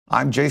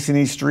I'm Jason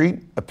E. Street,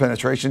 a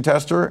penetration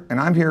tester, and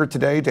I'm here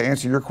today to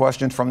answer your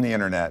questions from the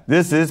internet.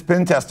 This is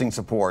Pen Testing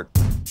Support.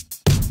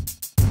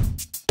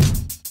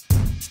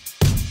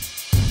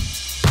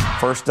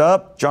 First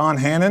up, John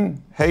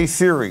Hannon. Hey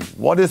Siri,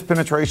 what is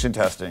penetration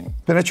testing?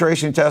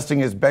 Penetration testing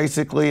is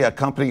basically a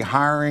company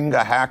hiring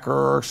a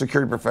hacker or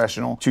security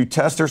professional to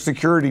test their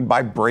security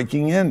by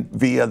breaking in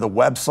via the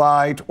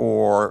website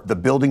or the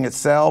building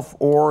itself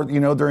or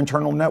their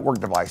internal network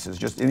devices,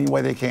 just any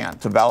way they can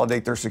to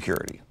validate their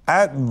security.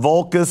 At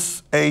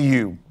Vulcus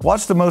AU,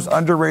 what's the most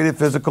underrated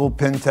physical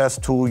pen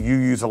test tool you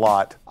use a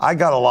lot? I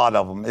got a lot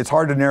of them. It's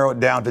hard to narrow it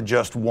down to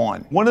just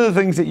one. One of the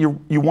things that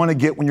you want to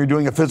get when you're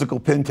doing a physical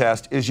pen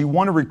test is you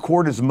want to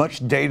record as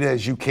much data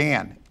as you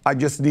can. I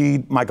just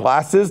need my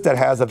glasses that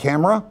has a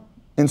camera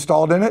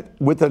installed in it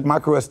with a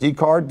micro SD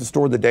card to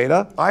store the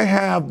data. I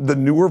have the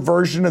newer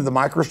version of the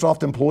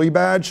Microsoft employee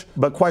badge,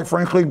 but quite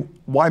frankly,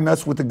 why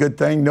mess with a good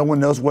thing? No one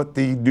knows what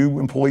the new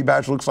employee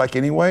badge looks like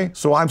anyway.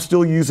 So I'm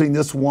still using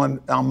this one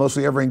on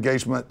mostly every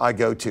engagement I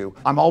go to.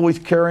 I'm always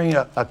carrying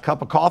a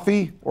cup of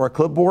coffee or a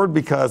clipboard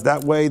because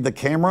that way the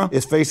camera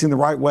is facing the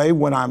right way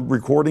when I'm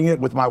recording it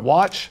with my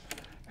watch.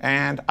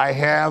 And I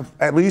have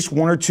at least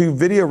one or two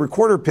video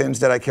recorder pins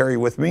that I carry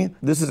with me.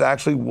 This is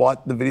actually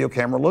what the video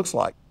camera looks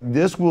like.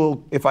 This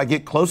will, if I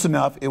get close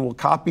enough, it will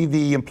copy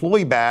the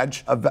employee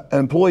badge of an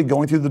employee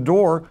going through the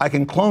door. I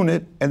can clone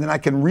it, and then I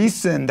can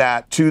resend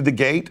that to the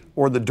gate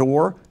or the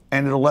door,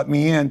 and it'll let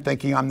me in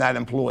thinking I'm that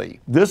employee.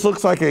 This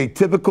looks like a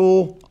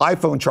typical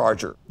iPhone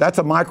charger. That's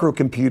a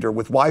microcomputer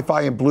with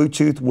Wi-Fi and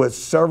Bluetooth with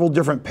several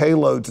different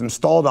payloads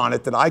installed on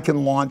it that I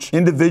can launch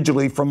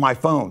individually from my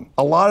phone.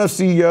 A lot of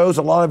CEOs,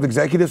 a lot of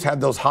executives have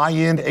those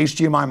high-end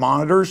HDMI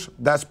monitors.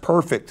 That's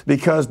perfect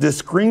because this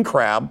screen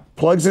crab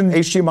plugs in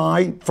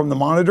HDMI from the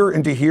monitor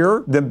into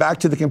here, then back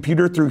to the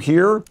computer through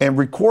here, and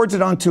records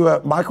it onto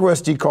a micro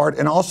SD card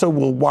and also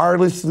will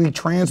wirelessly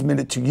transmit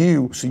it to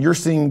you so you're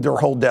seeing their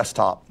whole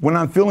desktop. When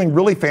I'm feeling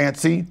really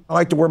fancy, I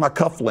like to wear my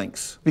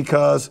cufflinks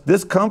because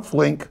this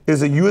cufflink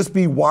is a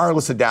USB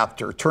wireless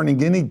adapter,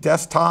 turning any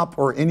desktop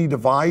or any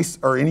device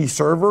or any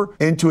server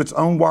into its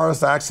own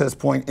wireless access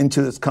point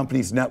into its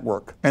company's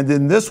network. And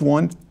then this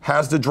one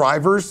has the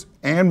drivers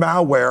and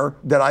malware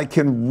that I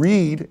can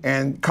read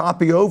and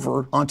copy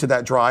over onto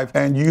that drive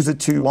and use it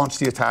to launch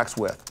the attacks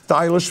with.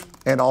 Stylish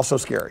and also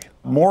scary.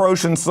 More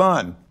Ocean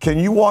Sun. Can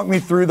you walk me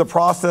through the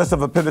process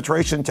of a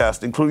penetration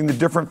test, including the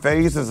different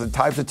phases and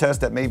types of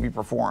tests that may be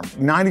performed?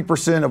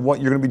 90% of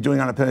what you're going to be doing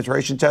on a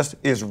penetration test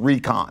is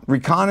recon.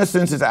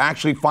 Reconnaissance is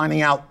actually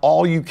finding out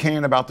all you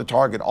can about the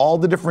target, all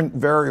the different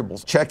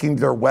variables, checking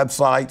their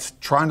websites,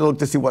 trying to look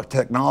to see what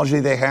technology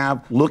they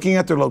have, looking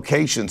at their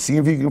location, seeing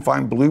if you can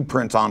find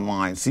blueprints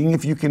online, seeing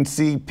if you can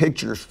see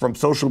pictures from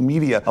social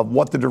media of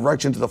what the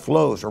directions of the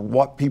flows or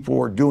what people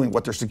are doing,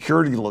 what their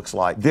security looks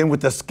like. Then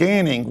with the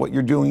scanning, what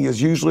you're doing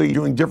is usually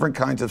doing different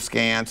kinds of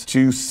scans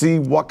to see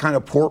what kind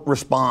of port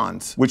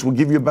responds, which will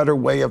give you a better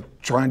way of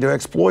trying to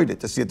exploit it,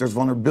 to see if there's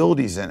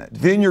vulnerabilities in it.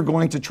 Then you're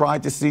going to try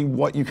to see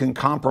what you can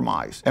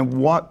compromise and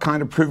what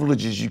kind of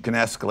privileges you can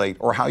escalate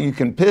or how you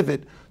can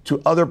pivot to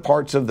other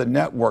parts of the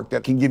network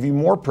that can give you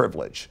more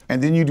privilege.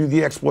 And then you do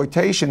the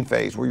exploitation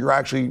phase where you're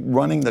actually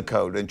running the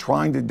code and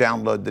trying to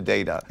download the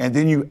data. And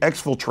then you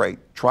exfiltrate,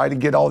 try to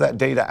get all that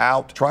data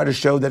out, try to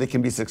show that it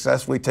can be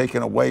successfully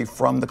taken away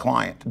from the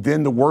client.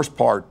 Then the worst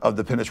part of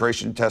the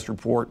penetration test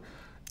report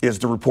is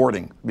the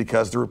reporting,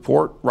 because the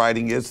report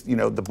writing is, the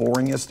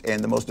boringest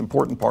and the most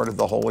important part of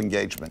the whole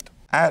engagement.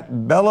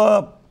 At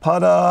Bella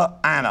Putta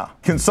Anna,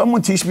 can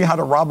someone teach me how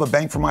to rob a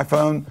bank from my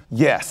phone?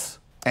 Yes.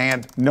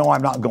 And no,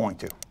 I'm not going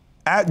to.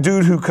 At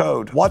Dude Who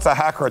Code, what's a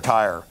hacker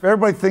attire?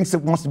 Everybody thinks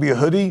it wants to be a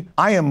hoodie.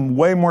 I am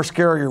way more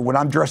scarier when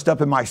I'm dressed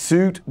up in my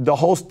suit. The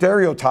whole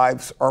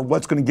stereotypes are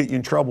what's going to get you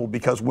in trouble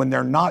because when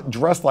they're not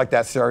dressed like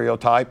that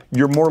stereotype,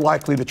 you're more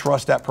likely to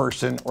trust that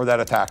person or that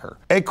attacker.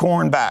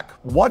 Acorn back.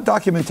 What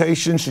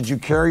documentation should you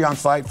carry on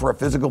site for a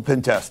physical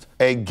pen test?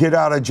 A get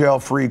out of jail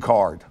free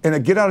card. And a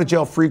get out of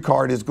jail free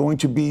card is going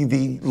to be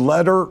the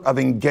letter of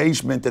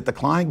engagement that the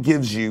client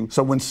gives you.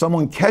 So when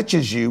someone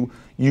catches you,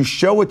 you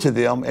show it to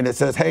them and it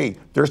says, hey,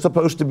 they're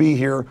supposed to be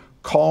here,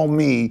 call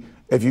me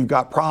if you've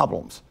got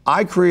problems.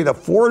 I create a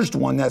forged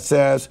one that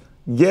says,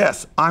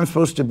 yes, I'm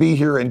supposed to be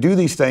here and do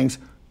these things.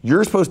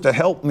 You're supposed to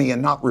help me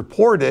and not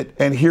report it.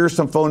 And here's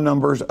some phone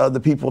numbers of the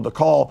people to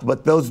call,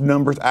 but those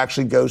numbers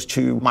actually goes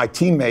to my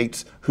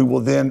teammates who will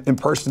then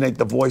impersonate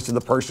the voice of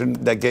the person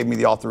that gave me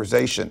the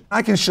authorization.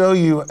 I can show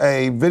you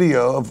a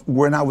video of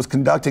when I was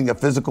conducting a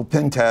physical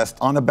pen test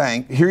on a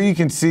bank. Here you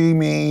can see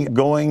me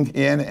going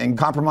in and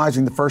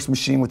compromising the first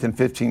machine within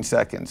 15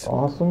 seconds.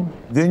 Awesome.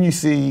 Then you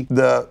see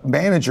the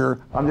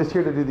manager. I'm just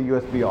here to do the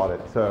USB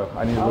audit, so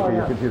I need to look at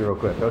your computer real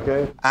quick,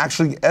 okay?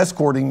 Actually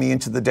escorting me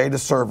into the data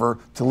server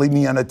to leave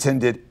me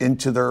unattended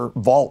into their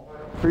vault.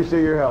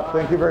 Appreciate your help.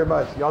 Thank you very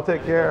much. Y'all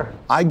take care.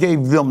 I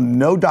gave them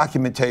no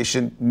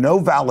documentation, no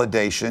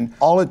validation.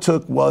 All it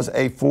took was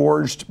a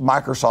forged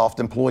Microsoft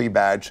employee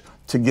badge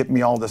to get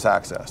me all this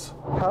access.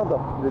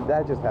 How did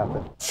that just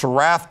happen?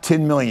 Saraf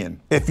 10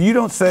 million. If you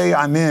don't say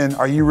I'm in,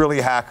 are you really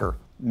a hacker?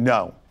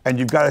 No. and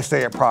you've got to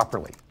say it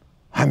properly.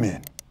 I'm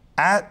in.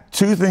 At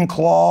Tooth and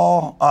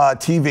Claw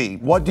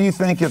TV, what do you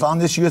think is on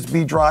this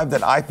USB drive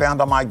that I found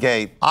on my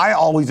gate? I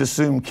always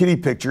assume kitty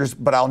pictures,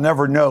 but I'll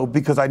never know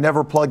because I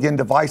never plug in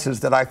devices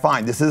that I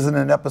find. This isn't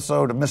an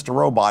episode of Mr.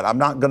 Robot. I'm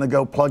not going to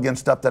go plug in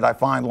stuff that I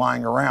find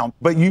lying around.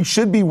 But you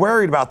should be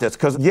worried about this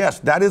because, yes,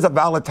 that is a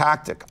valid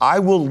tactic. I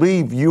will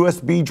leave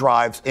USB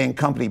drives in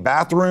company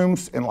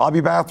bathrooms, in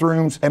lobby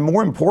bathrooms, and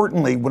more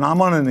importantly, when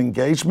I'm on an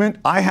engagement,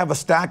 I have a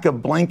stack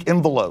of blank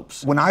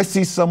envelopes. When I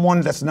see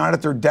someone that's not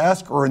at their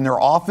desk or in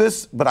their office,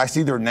 but I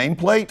see their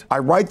nameplate, I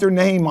write their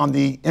name on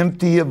the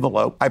empty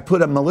envelope. I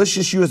put a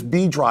malicious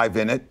USB drive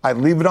in it. I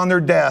leave it on their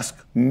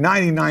desk.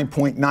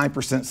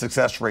 99.9%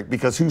 success rate,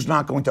 because who's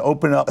not going to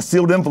open up a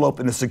sealed envelope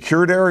in a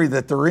secured area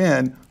that they're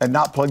in and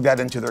not plug that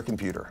into their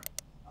computer?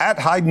 At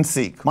Hide and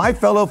Seek, my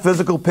fellow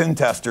physical pen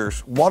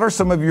testers, what are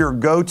some of your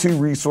go-to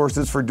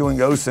resources for doing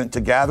OSINT to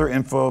gather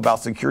info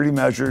about security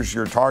measures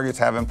your targets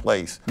have in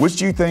place? Which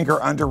do you think are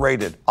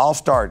underrated? I'll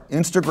start.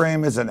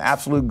 Instagram is an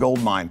absolute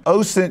goldmine.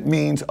 OSINT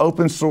means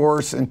open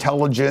source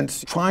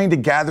intelligence, trying to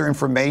gather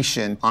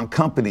information on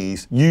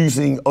companies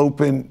using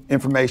open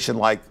information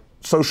like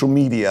social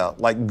media,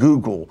 like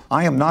Google.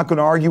 I am not going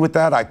to argue with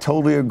that. I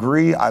totally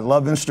agree. I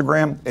love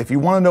Instagram. If you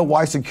want to know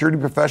why security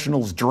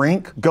professionals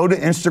drink, go to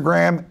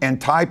Instagram and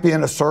type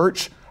in a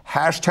search,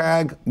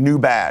 hashtag new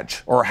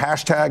badge or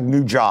hashtag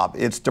new job.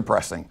 It's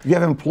depressing. You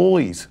have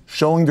employees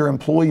showing their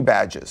employee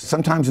badges.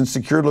 Sometimes in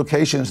secured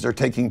locations, they're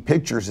taking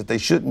pictures that they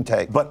shouldn't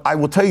take. But I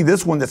will tell you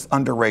this one that's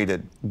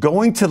underrated.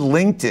 Going to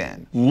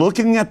LinkedIn,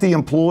 looking at the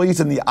employees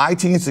in the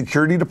IT and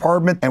security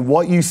department, and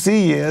what you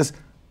see is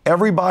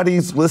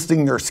everybody's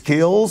listing their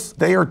skills.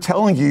 They are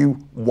telling you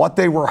what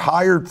they were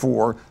hired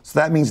for. So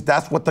that means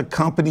that's what the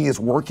company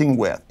is working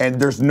with. And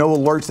there's no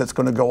alerts that's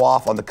going to go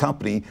off on the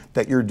company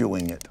that you're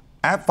doing it.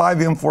 At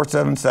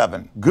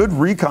 5M477, good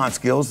recon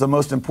skills, the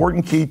most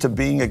important key to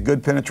being a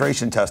good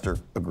penetration tester.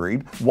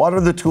 Agreed. What are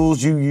the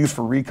tools you use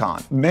for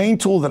recon? Main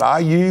tool that I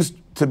use,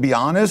 to be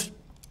honest,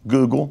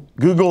 Google.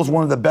 Google is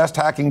one of the best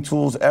hacking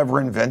tools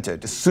ever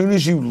invented. As soon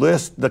as you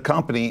list the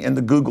company in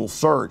the Google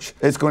search,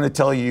 it's going to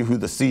tell you who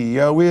the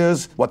CEO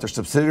is, what their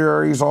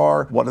subsidiaries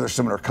are, what are their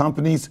similar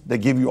companies. They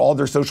give you all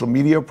their social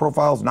media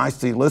profiles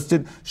nicely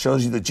listed,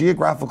 shows you the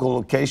geographical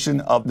location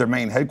of their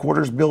main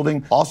headquarters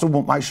building. Also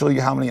might show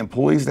you how many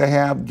employees they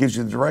have, gives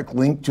you the direct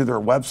link to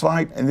their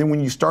website. And then when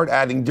you start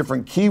adding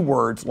different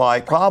keywords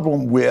like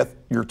problem with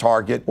your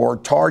target or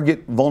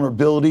target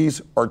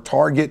vulnerabilities or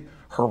target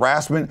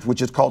harassment,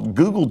 which is called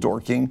Google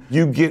dorking,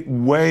 you get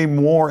way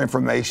more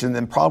information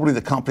than probably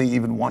the company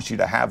even wants you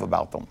to have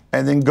about them.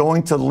 And then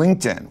going to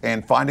LinkedIn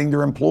and finding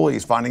their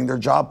employees, finding their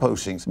job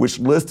postings, which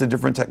list the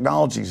different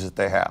technologies that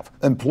they have.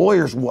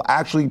 Employers will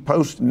actually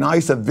post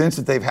nice events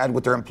that they've had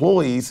with their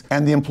employees,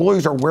 and the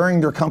employees are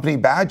wearing their company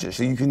badges,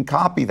 so you can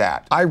copy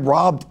that. I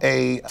robbed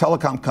a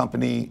telecom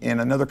company in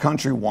another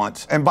country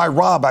once, and by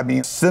rob, I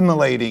mean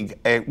simulating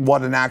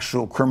what an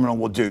actual criminal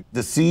will do.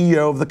 The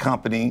CEO of the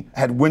company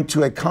had went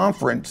to a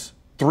conference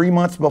 3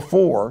 months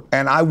before,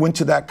 and I went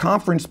to that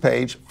conference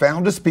page,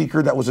 found a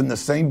speaker that was in the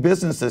same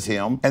business as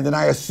him, and then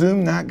I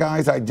assumed that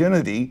guy's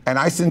identity, and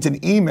I sent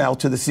an email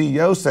to the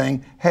CEO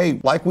saying, hey,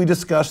 like we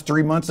discussed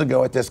 3 months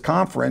ago at this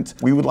conference,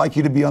 we would like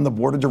you to be on the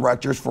board of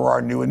directors for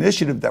our new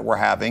initiative that we're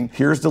having.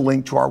 Here's the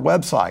link to our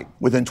website.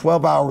 Within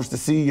 12 hours, the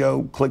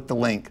CEO clicked the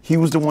link. He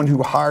was the one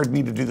who hired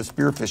me to do the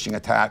spear phishing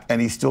attack,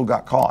 and he still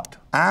got caught.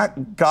 At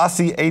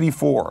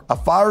Gossi84, a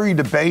fiery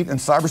debate in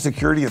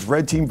cybersecurity is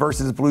red team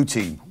versus blue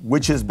team.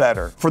 Which is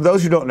better? For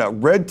those who don't know,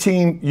 red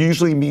team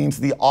usually means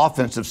the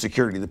offensive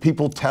security, the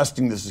people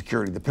testing the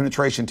security, the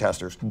penetration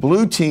testers.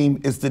 Blue team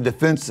is the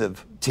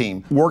defensive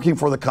team working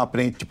for the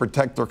company to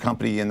protect their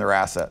company and their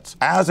assets.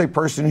 As a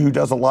person who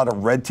does a lot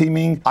of red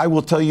teaming, I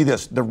will tell you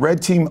this, the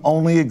red team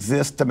only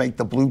exists to make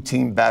the blue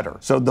team better.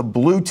 So the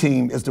blue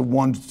team is the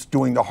ones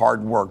doing the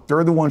hard work.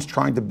 They're the ones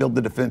trying to build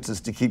the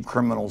defenses to keep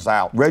criminals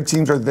out. Red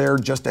teams are there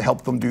just to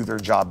help them do their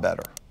job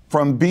better.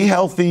 From Be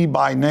Healthy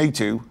by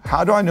Natu,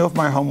 how do I know if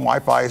my home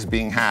Wi-Fi is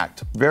being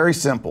hacked? Very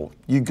simple.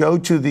 You go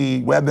to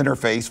the web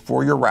interface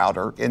for your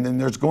router, and then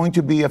there's going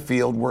to be a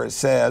field where it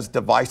says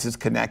devices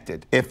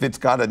connected. If it's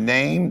got a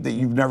name that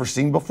you've never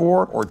seen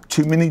before or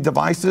too many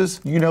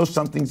devices, you know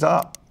something's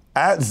up.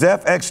 At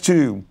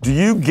ZephX2, do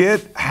you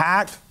get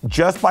hacked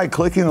just by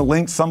clicking the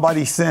link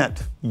somebody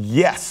sent?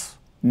 Yes.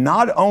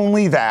 Not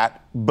only that,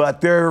 but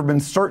there have been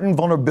certain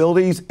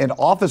vulnerabilities in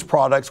Office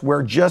products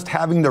where just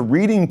having the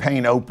reading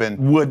pane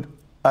open would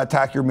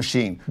attack your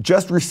machine.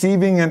 Just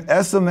receiving an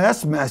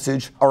SMS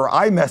message or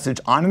iMessage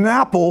on an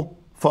Apple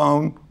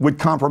phone would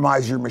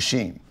compromise your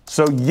machine.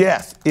 So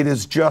yes, it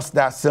is just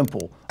that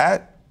simple.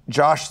 At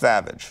Josh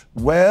Savage,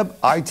 web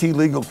IT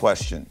legal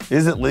question.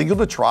 Is it legal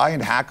to try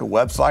and hack a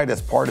website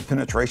as part of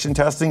penetration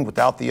testing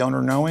without the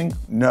owner knowing?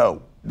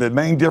 No. The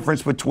main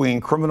difference between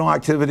criminal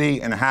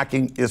activity and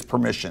hacking is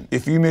permission.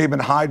 If you may have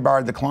been hired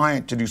by the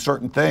client to do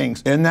certain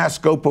things, in that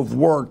scope of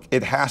work,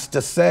 it has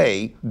to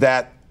say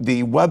that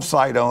the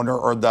website owner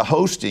or the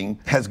hosting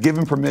has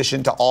given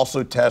permission to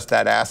also test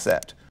that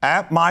asset.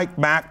 At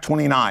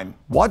MikeMac29,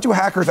 what do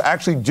hackers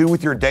actually do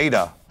with your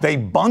data? They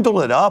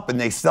bundle it up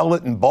and they sell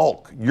it in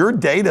bulk. Your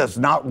data is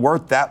not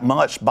worth that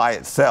much by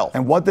itself.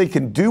 And what they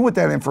can do with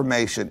that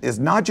information is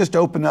not just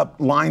open up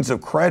lines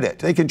of credit.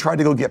 They can try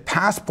to go get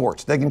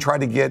passports. They can try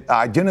to get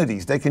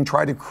identities. They can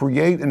try to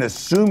create and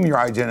assume your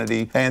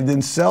identity and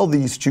then sell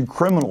these to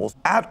criminals.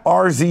 At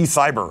RZ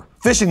Cyber,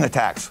 phishing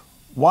attacks.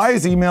 Why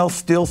is email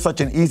still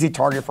such an easy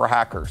target for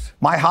hackers?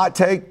 My hot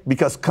take,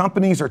 because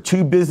companies are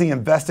too busy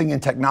investing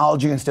in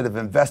technology instead of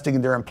investing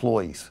in their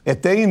employees.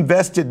 If they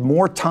invested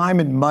more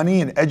time and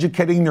money in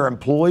educating their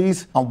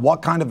employees on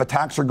what kind of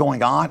attacks are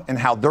going on and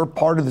how they're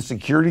part of the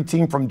security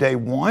team from day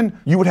one,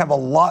 you would have a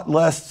lot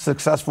less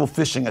successful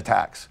phishing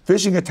attacks.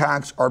 Phishing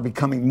attacks are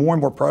becoming more and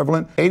more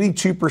prevalent.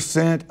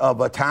 82% of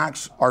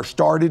attacks are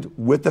started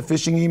with a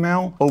phishing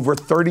email. Over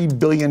 $30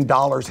 billion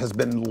has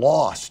been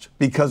lost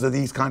because of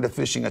these kind of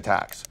phishing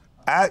attacks.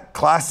 At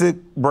Classic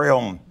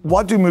Bryant,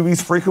 what do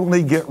movies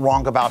frequently get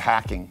wrong about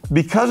hacking?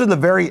 Because of the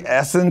very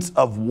essence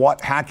of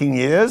what hacking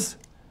is,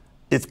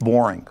 it's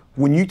boring.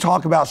 When you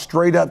talk about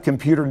straight up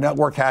computer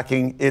network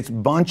hacking, it's a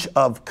bunch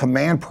of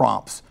command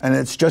prompts, and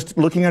it's just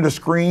looking at a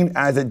screen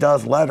as it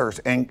does letters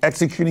and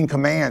executing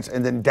commands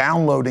and then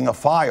downloading a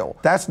file.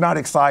 That's not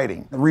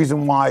exciting. The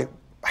reason why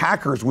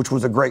Hackers, which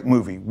was a great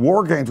movie,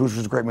 War Games, which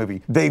was a great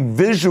movie, they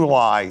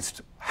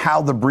visualized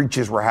how the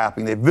breaches were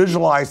happening. They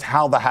visualized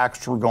how the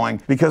hacks were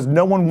going, because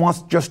no one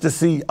wants just to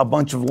see a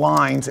bunch of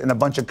lines and a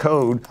bunch of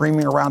code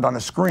screaming around on a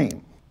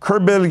screen.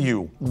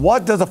 Kerbiliu,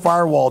 what does a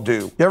firewall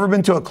do? You ever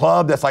been to a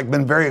club that's like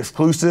been very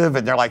exclusive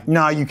and they're like,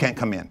 no, you can't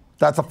come in?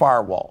 That's a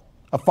firewall.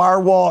 A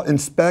firewall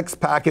inspects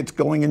packets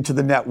going into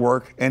the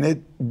network, and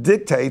it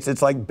dictates,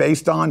 it's like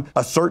based on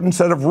a certain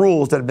set of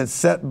rules that have been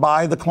set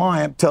by the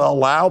client to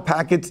allow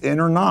packets in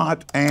or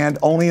not, and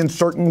only in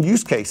certain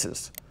use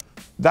cases.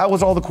 That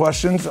was all the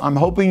questions. I'm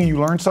hoping you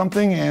learned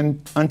something,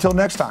 and until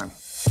next time.